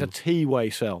 and it's a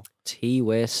T-Way cell.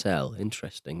 T-Way cell.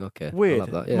 Interesting. Okay. Weird. I'll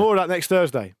have that, yeah. More of that next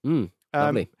Thursday.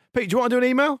 Lovely. Pete, do you want to do an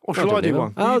email, or shall I do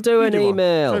one? I'll do an one.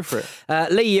 email. Go for it.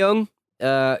 Lee Young.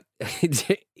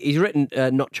 He's written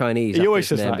not Chinese. He after always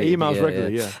his says name, that. but He emails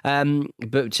regularly, yeah.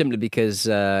 But simply because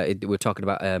we're talking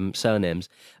about surnames.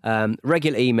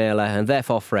 Regular emailer and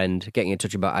therefore friend getting in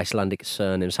touch about Icelandic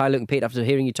surnames. Hi, Luke and Pete. After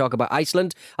hearing you talk about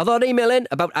Iceland, I thought I'd email in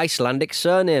about Icelandic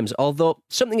surnames. Although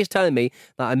something is telling me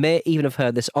that I may even have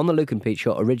heard this on the Luke and Pete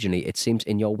show originally. It seems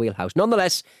in your wheelhouse.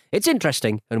 Nonetheless, it's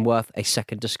interesting and worth a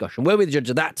second discussion. We'll be the judge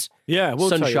of that. Yeah, we'll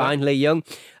tell you Sunshine, that. Lee Young.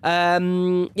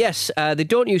 Yes, they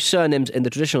don't use surnames in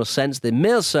the traditional sense. The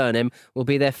male surname will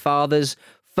be their father's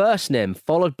first name,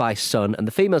 followed by son, and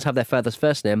the females have their father's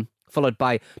first name, followed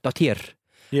by dottir,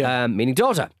 meaning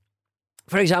daughter.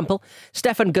 For example,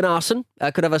 Stefan Gunnarsson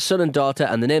could have a son and daughter,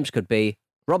 and the names could be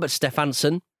Robert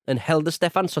Stefansson and Hilda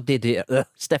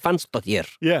Stefansdottir.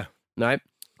 Yeah. Right?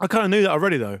 I kind of knew that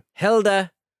already, though.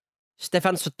 Hilda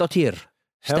Stefansdottir.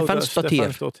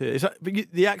 Stefansdottir. Is that, but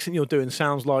the accent you're doing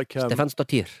sounds like...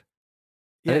 Stefansdottir.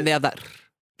 Yeah. I think they have that.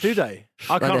 Do they?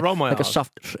 I can't roll my like a R's.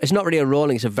 soft. It's not really a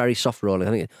rolling. It's a very soft rolling.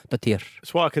 I think dottir.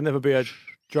 That's why I can never be a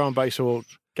drum and bass or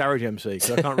garage MC, because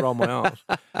I can't roll my R's.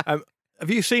 Have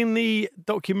you seen the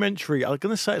documentary? I'm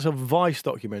going to say it's a Vice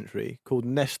documentary called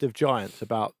Nest of Giants,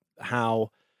 about how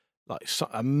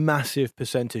a massive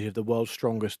percentage of the world's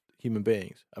strongest human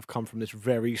beings have come from this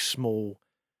very small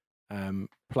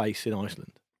place in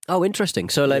Iceland. Oh, interesting.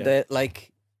 So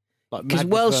because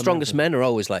world's strongest men are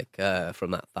always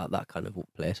from that kind of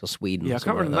place, or Sweden. Yeah, or I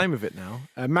can't remember like the name of it now.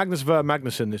 Magnus Ver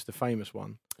Magnusson is the famous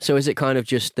one. So is it kind of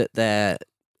just that their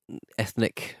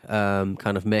ethnic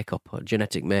kind of makeup or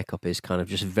genetic makeup is kind of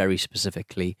just very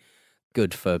specifically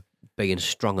good for being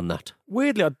strong on that?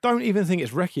 Weirdly, I don't even think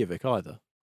it's Reykjavik either.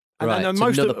 Right, it's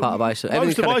another part of Iceland.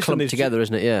 Everything's kind of clumped together,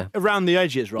 isn't it? Yeah. Around the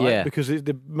edges, right? Yeah. Because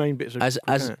the main bits are...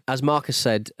 As Marcus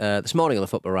said this morning on the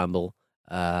Football Ramble,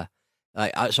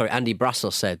 Andy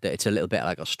Brassel said that it's a little bit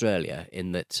like Australia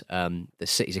in that the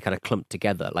cities are kind of clumped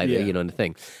together, like in the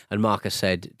thing. And Marcus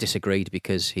said disagreed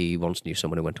because he once knew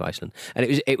someone who went to Iceland,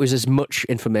 and it was as much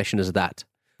information as that.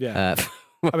 Yeah,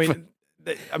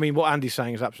 I mean, what Andy's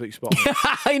saying is absolutely spot on.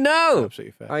 I know,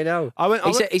 absolutely fair. I know.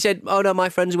 He said, "Oh no, my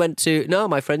friends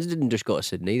didn't just go to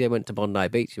Sydney. They went to Bondi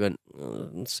Beach." He went,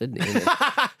 "Sydney." Isn't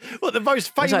it? Well, the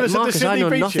most famous Marcus, of the Sydney I know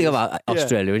beaches. nothing about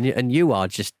Australia, and you are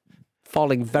just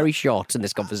falling very short in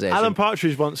this conversation. Alan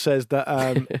Partridge once says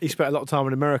that he spent a lot of time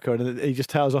in America, and he just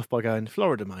tails off by going,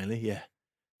 "Florida mainly, yeah,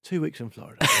 2 weeks in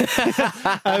Florida."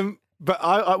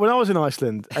 But when I was in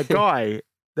Iceland,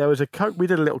 there was we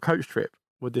did a little coach trip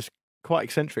with this quite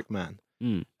eccentric man.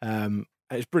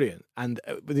 It's brilliant. And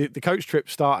the coach trip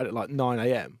started at like 9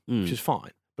 a.m, which is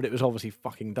fine, but it was obviously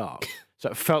fucking dark. So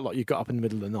it felt like you got up in the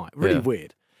middle of the night. Really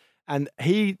weird. And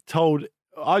he told,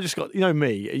 I just got,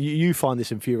 me, you find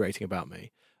this infuriating about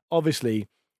me. Obviously,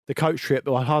 the coach trip,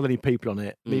 there were hardly any people on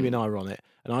it. Mimi and I were on it.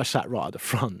 And I sat right at the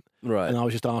front. Right. And I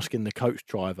was just asking the coach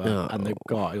driver and the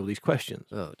guy all these questions.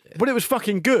 Oh, dear. But it was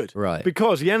fucking good. Right.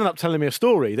 Because he ended up telling me a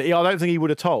story that I don't think he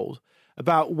would have told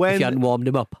about when... If you hadn't warmed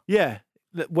him up. Yeah.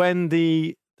 When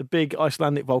the big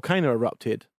Icelandic volcano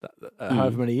erupted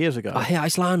however many years ago. I hate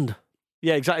Iceland.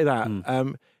 Yeah, exactly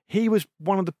that. He was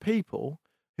one of the people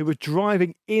who was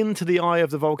driving into the eye of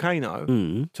the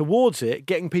volcano towards it,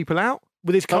 getting people out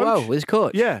with his coach. Oh, with his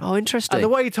coach? Yeah. Oh, interesting. And the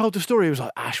way he told the story, it was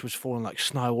like ash was falling like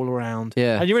snow all around.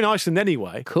 Yeah. And you're in Iceland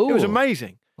anyway. Cool. It was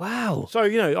amazing. Wow. So,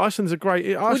 Iceland's Iceland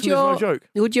is no joke.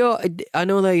 I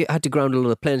know they had to ground a lot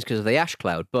of planes because of the ash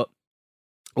cloud, but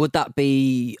would that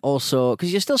be also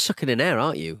because you're still sucking in air,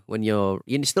 aren't you? When you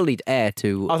still need air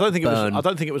to. I don't think burn.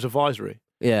 it was advisory.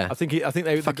 Yeah. I think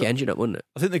they fuck your engine up, wouldn't it?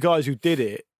 I think the guys who did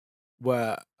it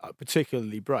were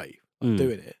particularly brave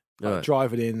doing it,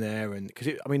 driving in there, and because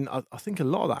I think a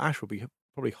lot of that ash will be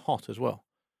probably hot as well.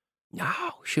 No,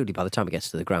 surely by the time it gets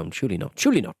to the ground, surely not.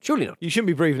 You shouldn't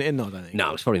be breathing it in, though, I don't think.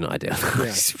 No, it's probably not ideal. Yeah.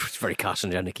 It's very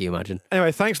carcinogenic, you imagine.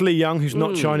 Anyway, thanks Lee Young, who's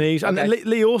not Chinese. And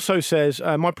Lee also says,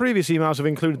 my previous emails have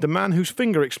included the man whose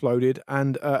finger exploded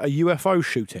and a UFO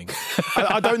shooting.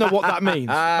 I don't know what that means.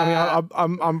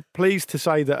 I'm pleased to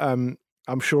say that I'm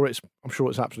sure it's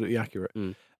absolutely accurate.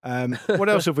 What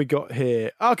else have we got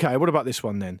here? Okay, what about this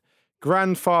one then?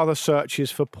 Grandfather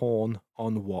searches for porn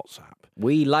on WhatsApp.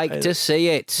 We like to see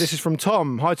it. This is from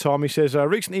Tom. Hi, Tom. He says,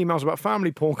 recent emails about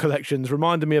family porn collections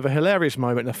reminded me of a hilarious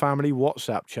moment in a family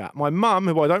WhatsApp chat. My mum,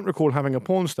 who I don't recall having a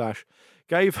porn stash,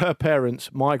 gave her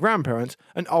parents, my grandparents,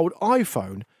 an old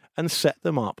iPhone and set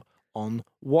them up on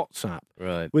WhatsApp.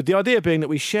 Right. With the idea being that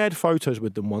we shared photos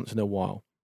with them once in a while.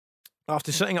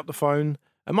 After setting up the phone,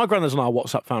 and my granddad's on our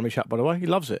WhatsApp family chat, by the way. He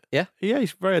loves it. Yeah? Yeah,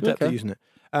 he's very adept at using it.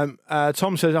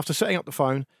 Tom says, after setting up the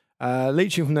phone,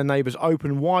 leeching from their neighbours'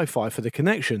 open Wi-Fi for the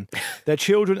connection, their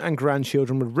children and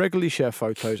grandchildren would regularly share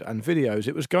photos and videos.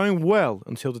 It was going well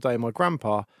until the day my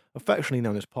grandpa, affectionately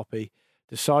known as Poppy,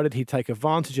 decided he'd take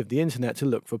advantage of the internet to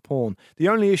look for porn. The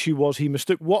only issue was he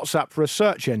mistook WhatsApp for a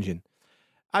search engine.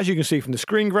 As you can see from the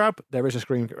screen grab, there is a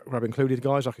screen grab included,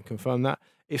 guys, I can confirm that.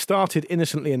 It started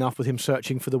innocently enough with him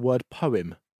searching for the word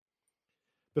poem.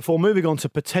 Before moving on to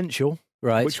potential,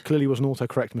 right, which clearly was an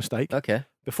autocorrect mistake. Okay.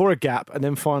 Before a gap, and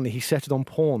then finally he settled on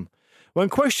porn. When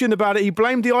questioned about it, he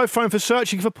blamed the iPhone for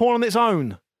searching for porn on its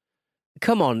own.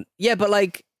 Come on. Yeah, but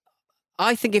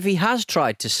I think if he has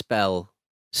tried to spell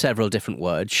several different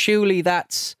words, surely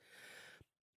that's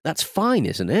fine,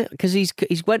 isn't it? Because he's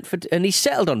went for and he's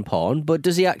settled on porn, but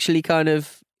does he actually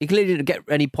he clearly didn't get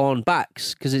any porn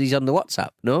backs because he's on the WhatsApp,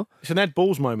 no? It's an Ed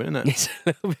Balls moment, isn't it? It's a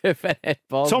little bit of an Ed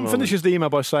Balls Tom moment. finishes the email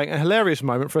by saying, a hilarious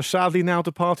moment for a sadly now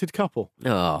departed couple.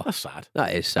 Oh, that's sad.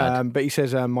 That is sad. But he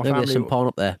says, my Maybe family... there's some porn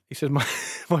up there. He says, my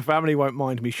family won't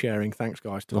mind me sharing. Thanks,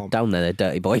 guys, Tom. Look down there,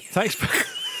 dirty boy. Thanks.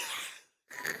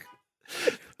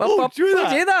 Do you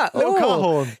hear that? Little car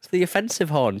horn. It's the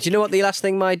offensive horn. Do you know what the last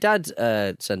thing my dad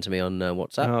sent to me on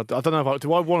WhatsApp? I don't know.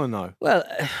 Do I want to know? Well,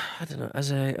 I don't know.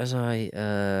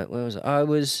 Where was I? I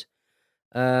was,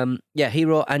 he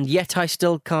wrote, and yet I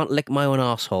still can't lick my own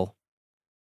arsehole.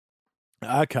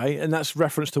 Okay, and that's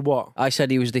reference to what? I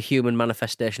said he was the human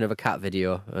manifestation of a cat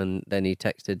video, and then he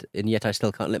texted, and yet I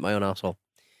still can't lick my own arsehole.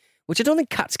 Which I don't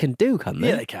think cats can do, can they?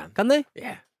 Yeah, they can. Can they?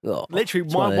 Yeah. Oh, literally,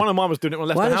 one of mine was doing it when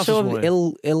I left Why the house are this they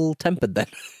morning. so ill-tempered then?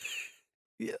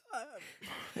 Yeah,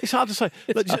 it's hard to say.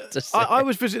 Look, hard to say. I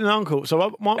was visiting an uncle.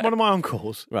 So one of my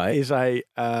uncles is a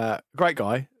great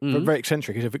guy, but very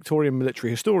eccentric. He's a Victorian military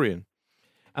historian.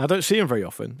 And I don't see him very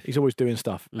often. He's always doing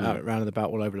stuff out around and about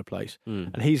all over the place.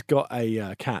 And he's got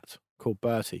a cat called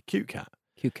Bertie, cute cat.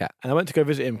 Cute cat. And I went to go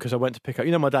visit him because I went to pick up.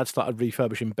 You know, my dad started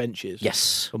refurbishing benches. Yes.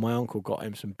 So my uncle got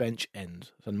him some bench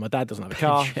ends. So my dad doesn't have a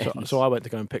car, so I went to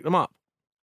go and pick them up.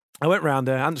 I went round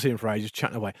there, I hadn't seen him for ages,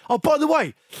 chatting away. Oh, by the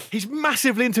way, he's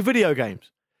massively into video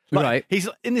games. Right. He's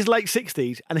in his late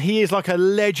 60s, and he is like a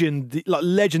legend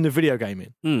of video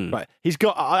gaming. Right.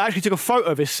 I actually took a photo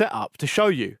of his setup to show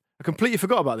you. I completely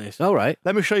forgot about this. All right.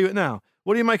 Let me show you it now.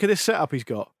 What do you make of this setup he's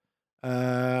got?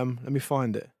 Let me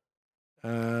find it.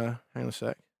 Hang on a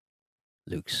sec.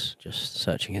 Luke's just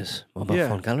searching his mobile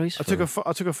phone galleries. I took a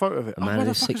photo of it. A man in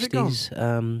his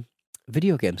 60s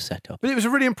video game setup. But it was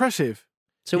really impressive.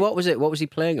 So what was it? What was he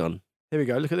playing on? Here we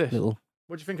go. Look at this. What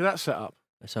do you think of that setup?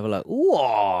 Let's have a look.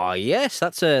 Whoa, yes,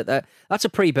 that's a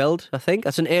pre-build. I think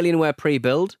that's an Alienware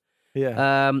pre-build.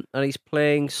 Yeah. And he's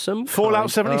playing some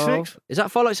Fallout 76. Is that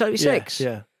Fallout 76?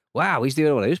 Yeah. Wow, he's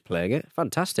doing what he was playing it.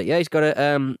 Fantastic. Yeah, he's got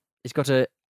a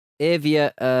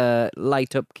Avia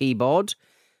light up keyboard.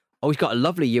 Oh, he's got a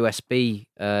lovely USB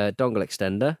dongle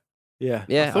extender. Yeah.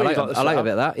 Yeah, I like a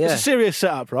bit of that. Yeah. It's a serious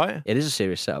setup, right? It is a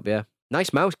serious setup, yeah.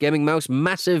 Nice mouse, gaming mouse,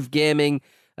 massive gaming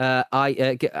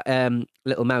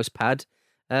little mouse pad.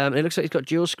 And it looks like he's got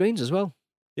dual screens as well.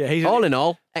 Yeah, all in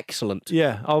all, excellent.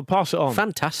 Yeah, I'll pass it on.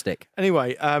 Fantastic.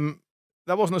 Anyway,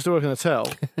 that wasn't a story I was going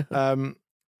to tell.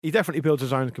 He definitely builds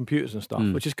his own computers and stuff,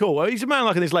 which is cool. Well, he's a man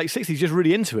like in his late 60s, just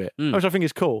really into it, which I think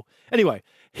is cool. Anyway,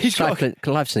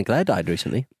 Clive Sinclair died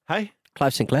recently. Hey?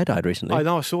 Clive Sinclair died recently. I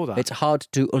know, I saw that. It's hard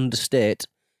to understate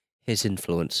his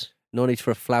influence. No need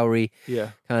for a flowery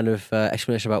kind of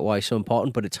explanation about why he's so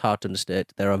important, but it's hard to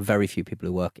understate. There are very few people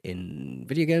who work in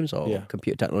video games or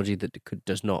computer technology that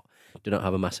do not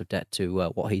have a massive debt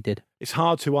to what he did. It's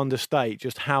hard to understate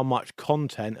just how much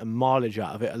content and mileage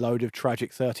out of it a load of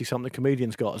tragic 30-something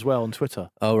comedians got as well on Twitter.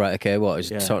 Oh, right, okay. What? He's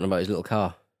talking about his little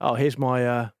car? Oh, here's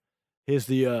my... Here's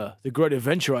the great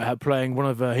adventure I had playing one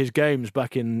of his games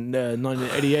back in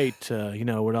 1988,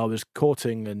 when I was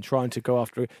courting and trying to go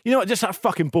after... You know what, just that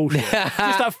fucking bullshit. Just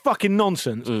that fucking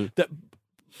nonsense that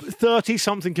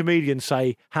 30-something comedians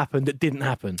say happened that didn't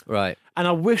happen. Right. And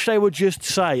I wish they would just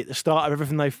say at the start of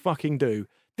everything they fucking do,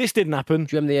 this didn't happen,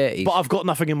 do you remember the 80s? But I've got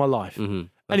nothing in my life. Mm-hmm. Okay.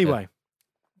 Anyway,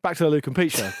 back to the Luke and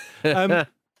Pete show.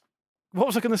 What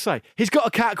was I going to say? He's got a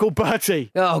cat called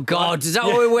Bertie. Oh, God. Is that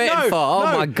what we're waiting for?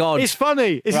 Oh, my God. It's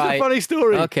funny. It's a funny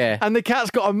story. Okay. And the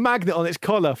cat's got a magnet on its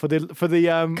collar for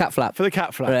the cat flap. For the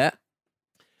cat flap. Yeah.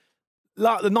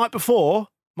 Like the night before,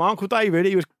 my Uncle David,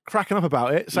 he was cracking up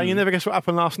about it, saying, you never guess what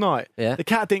happened last night. Yeah. The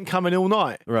cat didn't come in all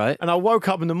night. Right. And I woke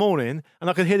up in the morning and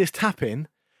I could hear this tapping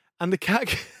and the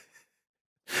cat...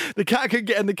 The cat could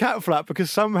get in the cat flap because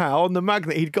somehow on the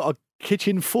magnet he'd got a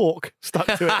kitchen fork stuck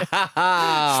to it,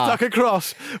 stuck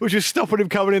across, which was stopping him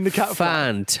coming in the cat flap.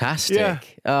 Fantastic. Yeah.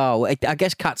 Oh, I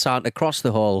guess cats aren't across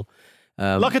the whole...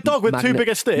 like a dog with too big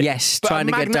a stick. Yes, trying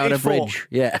to get down a bridge. Fork.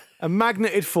 Yeah. A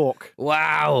magneted fork.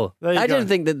 Wow. I didn't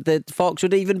think that the forks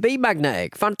would even be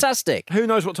magnetic. Fantastic. Who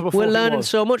knows what type of fork We're learning it was.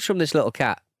 so much from this little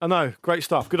cat. I know, great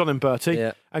stuff. Good on him, Bertie.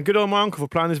 Yeah. And good on my uncle for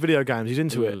playing his video games. He's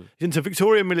into it. He's into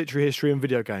Victorian military history and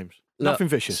video games. Nothing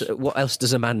vicious. So what else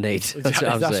does a man need? That's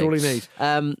all he needs.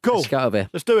 Cool. Let's go over.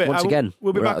 Let's do it. Once again.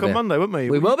 We'll be back on Monday, won't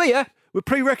we? We will be, yeah. We're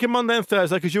pre-recking Monday and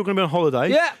Thursday because you're going to be on holiday.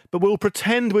 Yeah. But we'll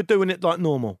pretend we're doing it like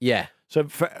normal. Yeah. So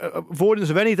for avoidance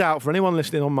of any doubt for anyone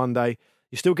listening on Monday,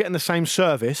 you're still getting the same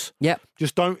service. Yep.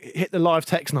 Just don't hit the live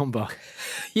text number.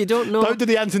 You don't know. Don't do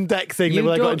the Anton Deck thing where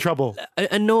they got in trouble.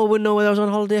 And no one would know where I was on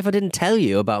holiday if I didn't tell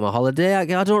you about my holiday.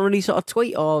 I don't really sort of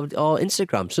tweet or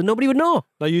Instagram, so nobody would know.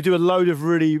 No, you do a load of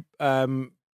really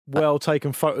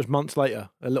well-taken photos months later.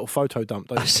 A little photo dump,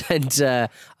 don't you?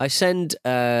 I send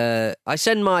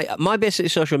my basic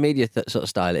social media sort of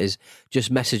style is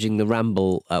just messaging the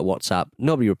ramble at WhatsApp.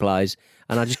 Nobody replies,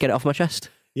 and I just get it off my chest.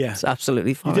 Yeah. It's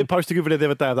absolutely fine. You did post a good video the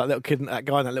other day of that little kid and that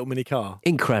guy in that little mini car.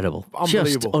 Incredible. Unbelievable.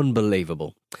 Just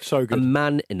unbelievable. So good. A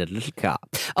man in a little car.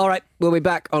 All right, we'll be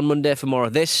back on Monday for more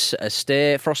of this.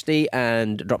 Stay frosty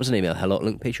and drop us an email.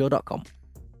 hello@lukeandpeteshow.com.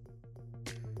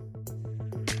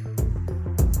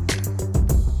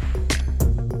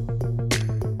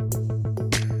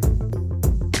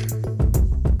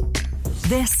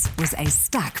 This was a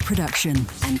Stack production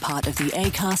and part of the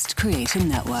Acast Creator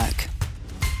Network.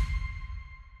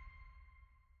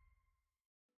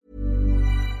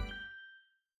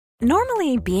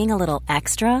 Normally, being a little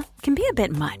extra can be a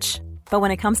bit much, but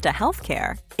when it comes to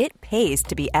healthcare, it pays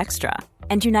to be extra.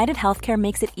 And United Healthcare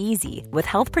makes it easy with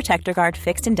Health Protector Guard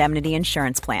fixed indemnity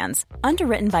insurance plans.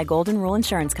 Underwritten by Golden Rule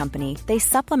Insurance Company, they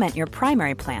supplement your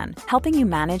primary plan, helping you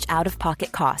manage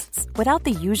out-of-pocket costs without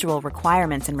the usual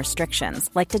requirements and restrictions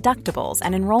like deductibles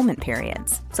and enrollment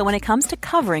periods. So when it comes to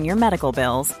covering your medical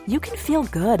bills, you can feel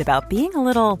good about being a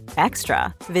little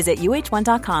extra. Visit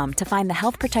uh1.com to find the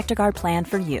Health Protector Guard plan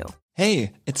for you.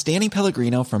 Hey, it's Danny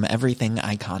Pellegrino from Everything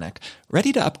Iconic.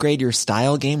 Ready to upgrade your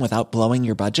style game without blowing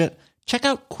your budget? Check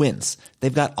out Quince.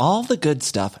 They've got all the good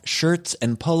stuff, shirts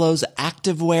and polos,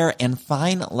 activewear, and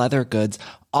fine leather goods,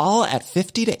 all at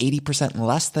 50 to 80%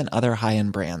 less than other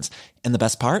high-end brands. And the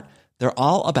best part? They're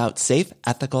all about safe,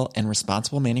 ethical, and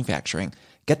responsible manufacturing.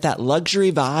 Get that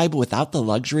luxury vibe without the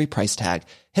luxury price tag.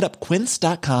 Hit up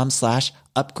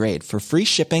quince.com/upgrade for free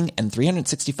shipping and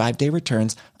 365-day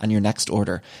returns on your next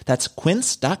order. That's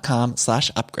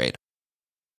quince.com/upgrade.